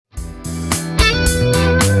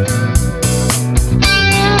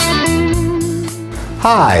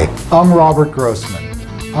Hi, I'm Robert Grossman.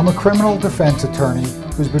 I'm a criminal defense attorney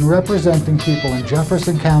who's been representing people in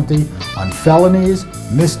Jefferson County on felonies,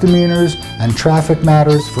 misdemeanors, and traffic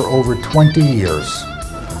matters for over 20 years.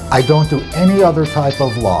 I don't do any other type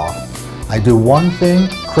of law. I do one thing,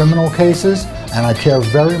 criminal cases, and I care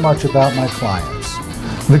very much about my clients.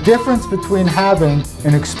 The difference between having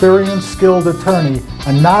an experienced, skilled attorney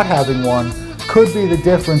and not having one could be the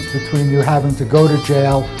difference between you having to go to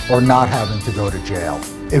jail or not having to go to jail.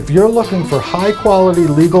 If you're looking for high-quality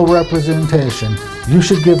legal representation, you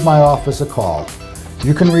should give my office a call.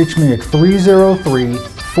 You can reach me at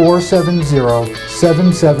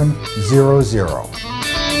 303-470-7700.